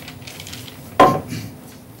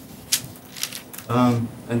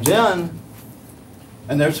 And then,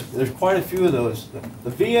 and there's quite a few of those. The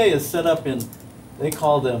VA is set up in, they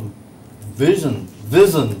call them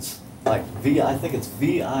VISONs, like I think it's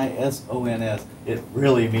VISONS. It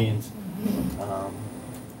really means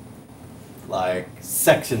like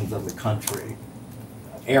sections of the country,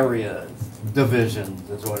 areas, divisions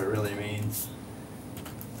is what it really means.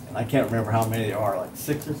 And I can't remember how many there are, like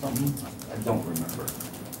 6 or something. I don't remember.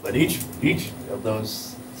 But each of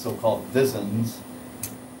those so-called VISONs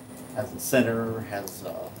has a center, has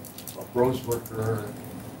a gross worker,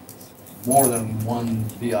 more than one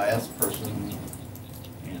VIS person,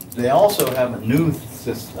 and they also have a new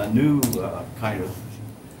kind of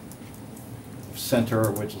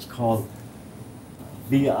center which is called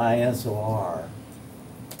VISOR.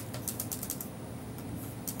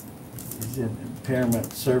 It's in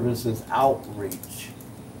Impairment Services Outreach.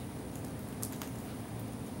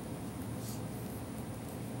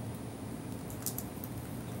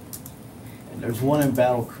 And there's one in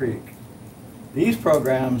Battle Creek. These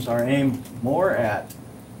programs are aimed more at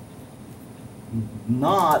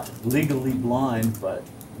not legally blind, but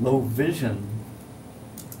low vision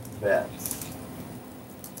vets.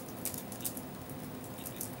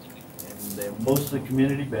 And they're mostly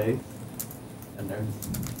community based, and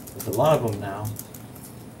there's a lot of them now.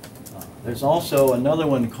 There's also another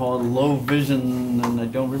one called low vision, and I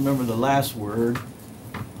don't remember the last word,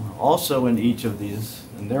 also in each of these,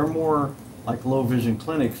 and they're more like low vision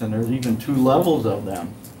clinics, and there's even 2 levels of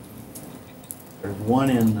them. There's one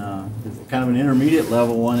in, there's kind of an intermediate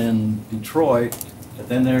level one in Detroit, but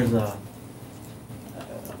then there's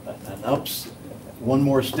one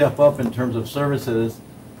more step up in terms of services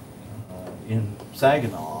in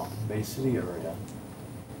Saginaw, Bay City area.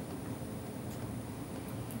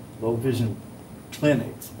 Low vision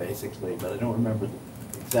clinics, basically, but I don't remember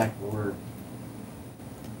the exact word.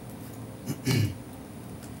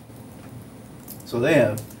 So they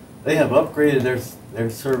have upgraded their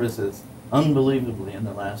services unbelievably in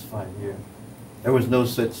the last 5 years. There was no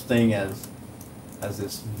such thing as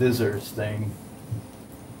this Visors thing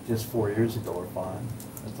just 4 years ago or 5.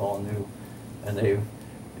 It's all new, and they've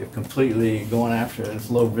completely gone after this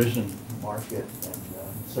low vision market and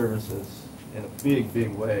services in a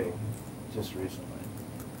big way just recently.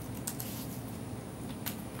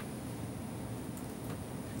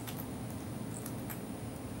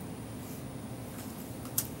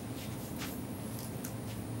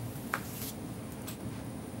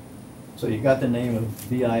 So you got the name of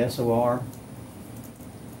VISOR?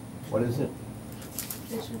 What is it?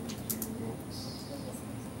 Vision impairment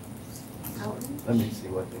outreach. Let me see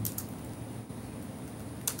what they...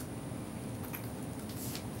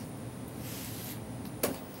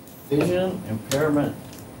 Vision Impairment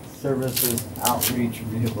Services Outreach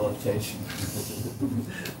Rehabilitation.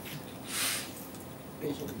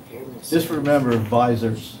 Vision impairment. Just remember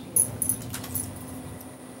visors.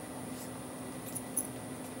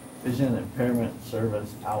 Vision Impairment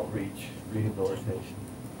Service Outreach Rehabilitation.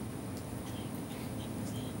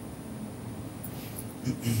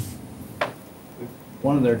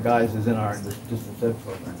 One of their guys is in our distance ed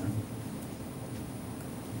program.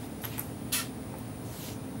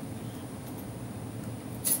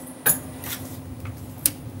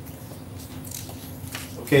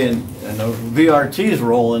 Okay, and the VRT's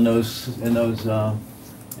role in the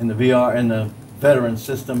veteran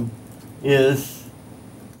system is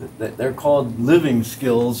that they're called living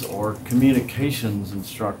skills or communications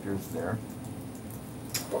instructors there.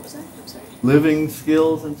 What was that? I'm sorry. Living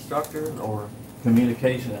skills instructors or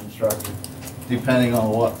communication instructors, depending on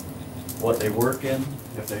what they work in.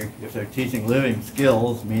 If they're teaching living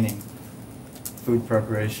skills, meaning food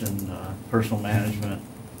preparation, personal management,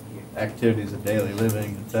 activities of daily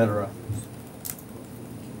living, etc.,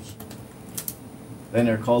 then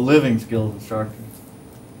they're called living skills instructors.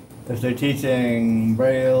 If they're teaching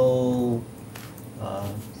Braille,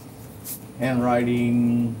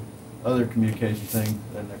 handwriting, other communication things,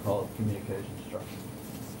 then they're called communication instructors.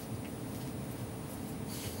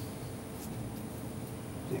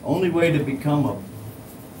 The only way to become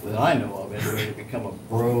that I know of, anyway, to become a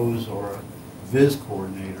BROS or a VIS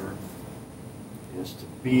coordinator is to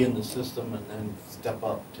be in the system and then step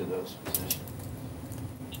up to those positions.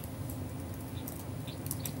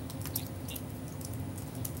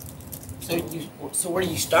 So where do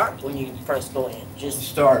you start when you first go in? You Just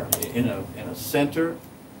start in a center,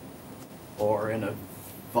 or in a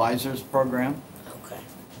advisor's program, okay.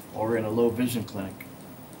 or in a low vision clinic.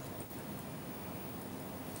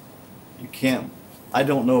 You can't, I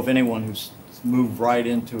don't know of anyone who's moved right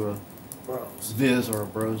into a Bros. Viz or a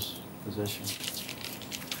Bros position.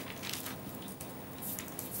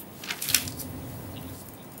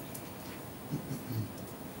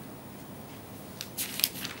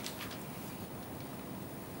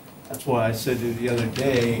 That's why I said to you the other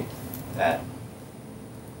day that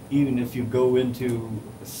even if you go into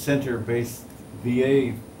a center-based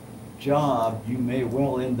VA job, you may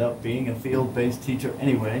well end up being a field-based teacher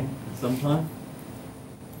anyway, sometime.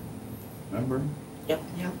 Remember? Yep.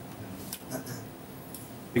 Yep.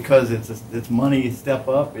 Because it's money step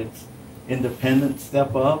up, it's independent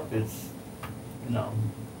step up, it's, you know,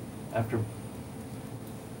 after,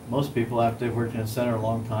 most people after they've worked in a center a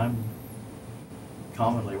long time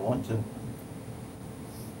commonly want to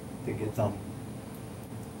get some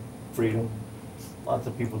freedom. Lots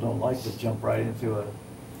of people don't like to jump right into a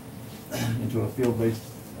field-based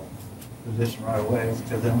position right away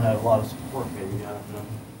because they don't have a lot of support maybe out of them.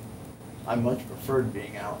 I much preferred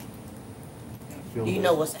being out in a field-based. Do you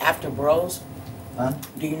know what's after Bros? Huh?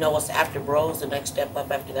 Do you know what's after Bros? The next step up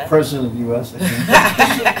after that? President of the US, I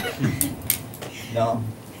think. No.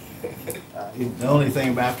 The only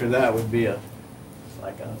thing after that would be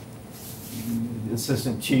like a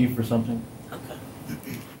assistant chief or something. Okay.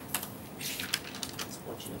 That's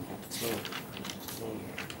what you have to slow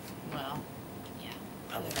your- Well, yeah,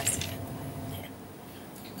 Okay. the rest of it. Yeah.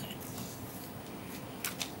 Okay.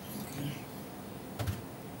 Okay.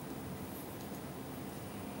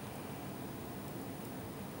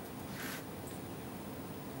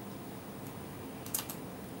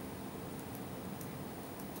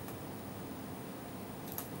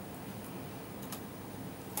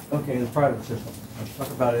 Okay, the private system. Let's talk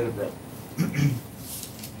about it a bit.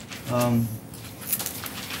 The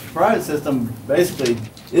private system basically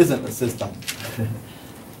isn't a system.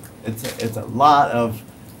 It's a lot of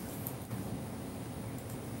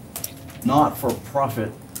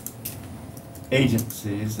not-for-profit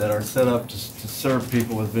agencies that are set up to serve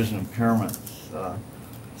people with vision impairments.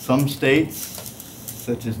 Some states,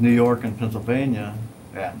 such as New York and Pennsylvania,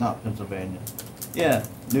 not Pennsylvania,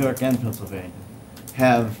 New York and Pennsylvania,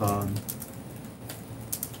 have,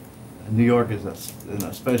 New York is an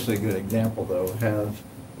especially good example though, have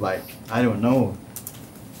like, I don't know,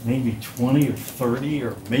 maybe 20 or 30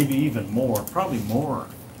 or maybe even more, probably more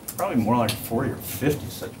like 40 or 50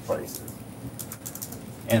 such places.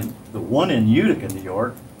 And the one in Utica, New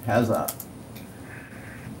York, has an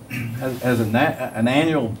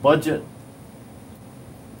annual budget,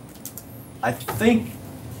 I think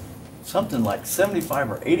something like 75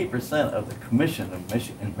 or 80% of the commission in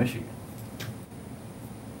Michigan.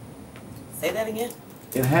 Say that again?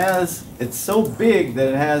 It's so big that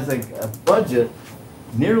it has a budget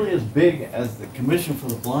nearly as big as the Commission for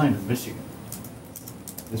the Blind in Michigan.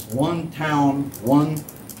 This one town, one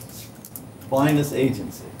blindness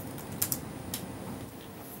agency.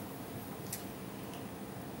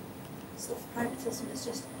 So the private system is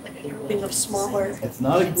just like a grouping of smaller, It's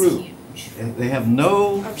not a It's group. huge. They have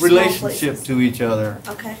no Of small relationship places. to each other.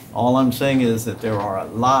 okay, All I'm saying is that there are a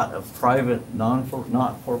lot of private,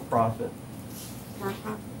 not-for-profit.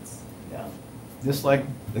 nonprofits. Yeah, just like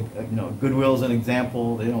Goodwill's an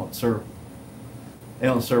example. They don't serve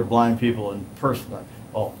blind people in person.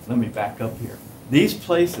 Oh, let me back up here. These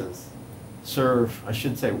places serve, I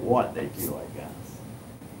should say, what they do, I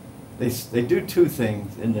guess. They do two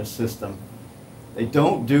things in this system. They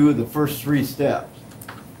don't do the first three steps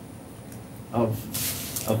of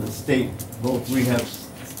the state both rehab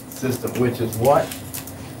system, which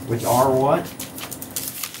are what?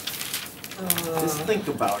 Just think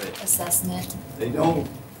about it. Assessment. They don't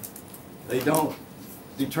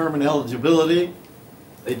determine eligibility,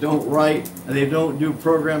 they don't do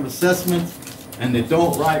program assessments, and they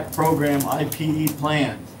don't write program IPE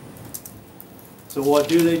plans. So what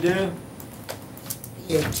do? EMT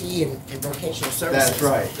and vocational services. That's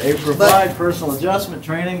right. They provide personal adjustment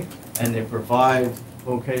training and they provide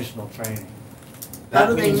vocational training. How That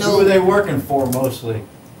do they means know- who are they working for mostly?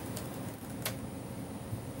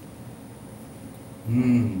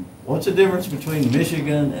 What's the difference between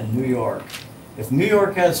Michigan and New York? If New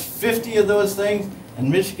York has 50 of those things and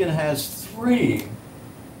Michigan has 3,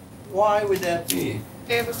 why would that be?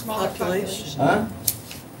 They have a smaller Population. population.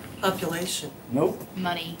 Huh? Population. Nope.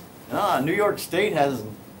 Money. New York State has,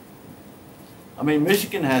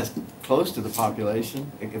 Michigan has close to the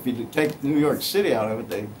population. If you take New York City out of it,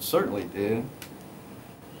 they certainly do.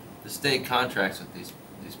 The state contracts with these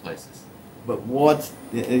places. But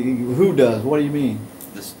who does? What do you mean?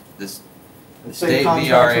 This the They state VR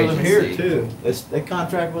contract with them here agency. too. They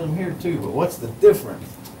contract with them here too, but what's the difference?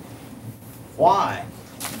 Why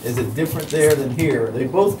is it different there than here? They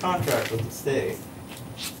both contract with the state.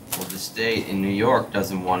 Well, the state in New York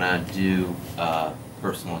doesn't want to do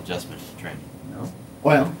personal adjustment training. No.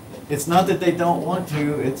 Well, it's not that they don't want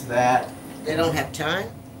to, it's that, They don't have time?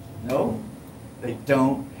 no, they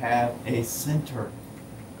don't have a center.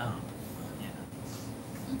 Oh,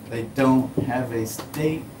 They don't have a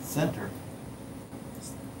state center.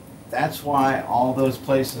 That's why all those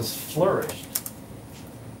places flourished.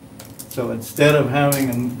 So instead of having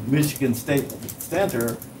a Michigan State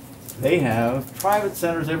Center, they have private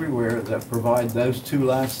centers everywhere that provide those two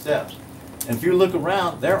last steps. And if you look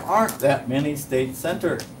around, there aren't that many state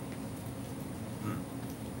centers.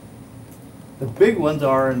 The big ones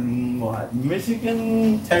are in what?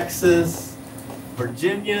 Michigan, Texas,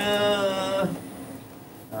 Virginia,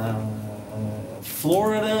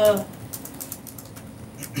 Florida,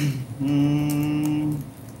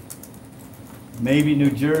 maybe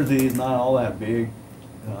New Jersey is not all that big.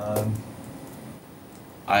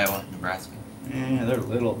 Iowa, Nebraska. They're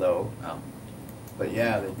little though. Oh. But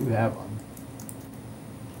yeah, they do have them.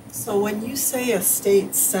 So when you say a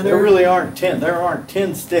state center. There really aren't 10. There aren't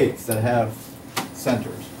 10 states that have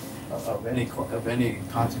centers of any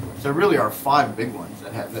consequence. There really are 5 big ones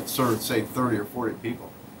that serve, say, 30 or 40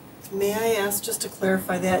 people. May I ask, just to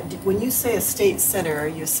clarify that, when you say a state center, are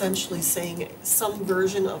you essentially saying some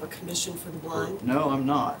version of a commission for the blind? No, I'm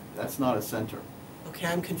not. That's not a center. Okay,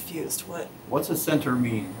 I'm confused. What? What's a center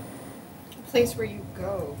mean? A place where you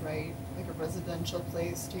go, right? Like a residential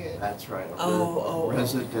place to get. That's right. Oh.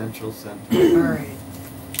 Residential center. All right.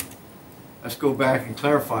 Let's go back and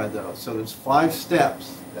clarify those. So there's 5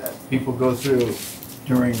 steps that people go through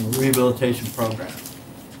during the rehabilitation program.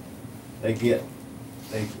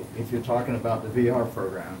 If you're talking about the VR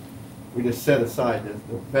program, we just set aside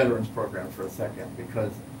the veterans program for a second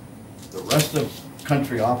because the rest of the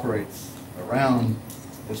country operates around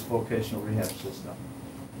this vocational rehab system.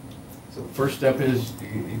 So the first step is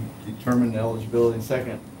you determine eligibility.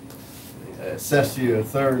 Second, they assess you. A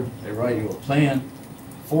third, they write you a plan.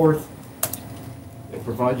 Fourth, they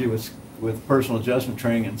provide you with personal adjustment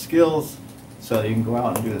training and skills so that you can go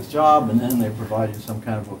out and do this job, and then they provide you some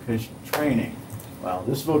kind of vocational training. Well,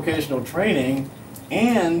 this vocational training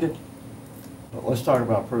well, let's talk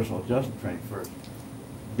about personal adjustment training first.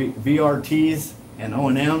 VRTs and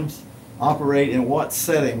O&Ms operate in what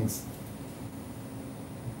settings?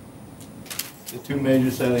 The 2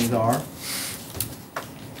 major settings are?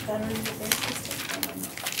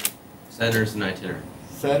 Centers and itinerary.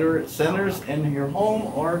 Centers in your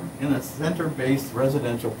home or in a center-based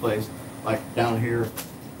residential place, like down here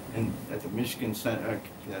at the Michigan Center,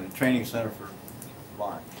 Training Center for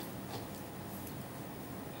Blind.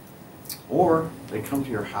 Or they come to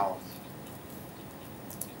your house.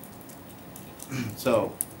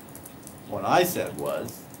 So, what I said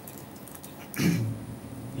was,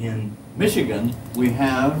 in Michigan, we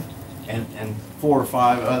have, and 4 or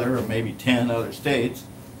 5 other, or maybe 10 other states,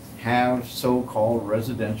 have so-called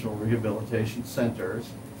residential rehabilitation centers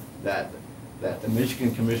that the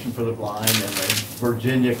Michigan Commission for the Blind and the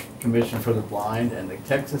Virginia Commission for the Blind and the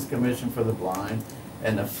Texas Commission for the Blind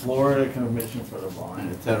and the Florida Commission for the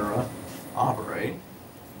Blind, etc., operate.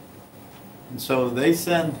 And so they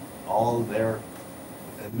send all of their,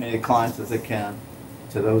 as many clients as they can,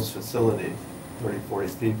 to those facilities, 30,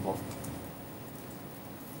 40 people.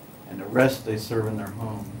 And the rest they serve in their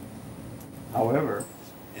home. However,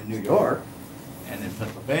 in New York and in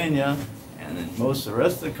Pennsylvania and in most of the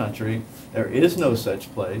rest of the country, there is no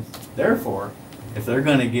such place. Therefore, if they're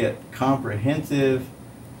going to get comprehensive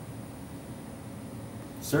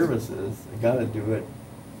services, they got to do it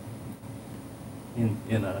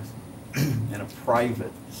in a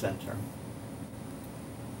private center.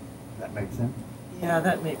 That make sense? Yeah,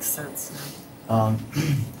 that makes sense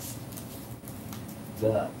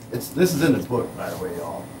This is in the book, by the way,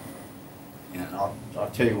 y'all. And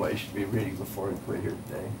I'll tell you what you should be reading before we quit here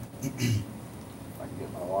today. If I can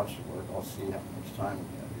get my watch to work, I'll see how much time we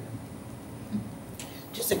have here.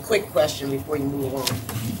 Just a quick question before you move on.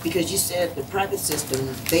 Because you said the private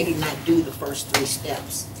system, they do not do the first 3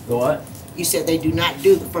 steps. The what? You said they do not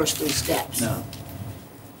do the first 3 steps. No.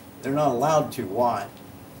 They're not allowed to. Why?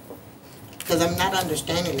 Because I'm not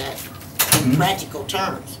understanding that in practical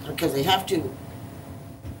terms. Because they have to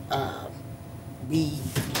be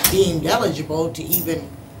deemed eligible to even,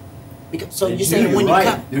 because, so you're saying when you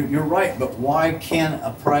come. You're right, but why can't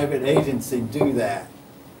a private agency do that?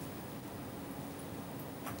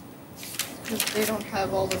 because they don't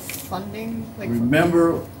have all the funding, like.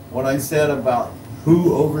 Remember what I said about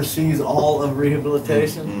who oversees all of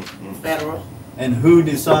rehabilitation? Federal, And who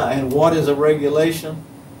decide, and what is a regulation?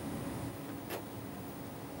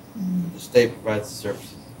 The state provides the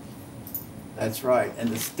services. That's right, and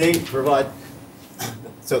the state provide,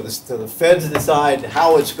 so the feds decide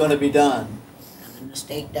how it's gonna be done, and the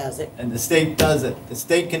state does it. and the state does it. The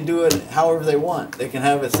state can do it however they want. They can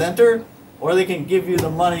have a center, or they can give you the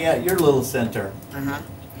money at your little center. Uh-huh.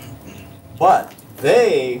 But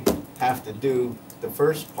they have to do the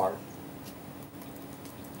first part.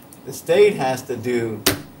 The state has to do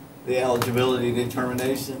the eligibility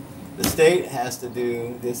determination, the state has to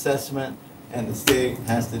do the assessment, and the state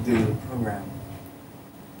has to do the program.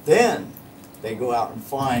 Then they go out and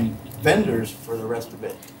find vendors for the rest of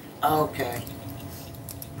it. Okay,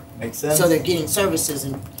 Make sense? so they're getting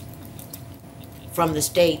services from the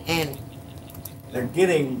state and, They're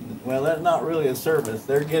getting, well, that's not really a service,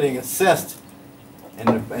 they're getting assessed,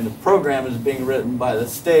 and the program is being written by the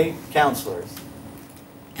state counselors.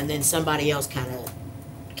 and then somebody else kind of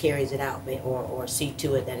carries it out, or see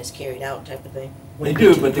to it that it's carried out type of thing? They When you do,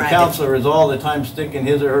 get to but the private- counselor is all the time sticking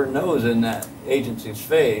his or her nose in that agency's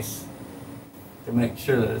face to make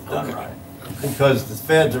sure that it's done Okay. right. Because the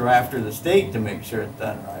feds are after the state to make sure it's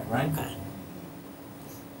done right, right? Okay.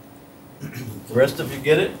 The rest of you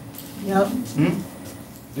get it? Yep.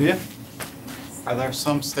 Do you? Are there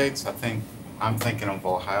some states, I'm thinking of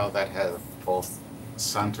Ohio, that have both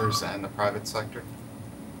centers and the private sector?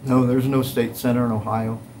 No, there's no state center in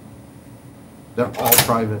Ohio. They're all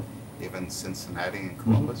private. Even Cincinnati and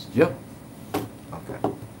Columbus? Yep.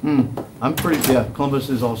 Okay. I'm pretty, yeah, Columbus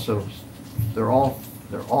is also, they're all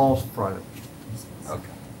private. Okay.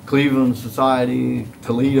 Cleveland Society,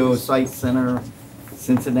 Toledo Site Center,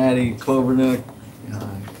 Cincinnati, Clovernook,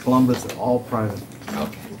 Columbus, they're all private.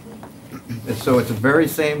 Okay. And so it's the very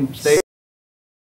same state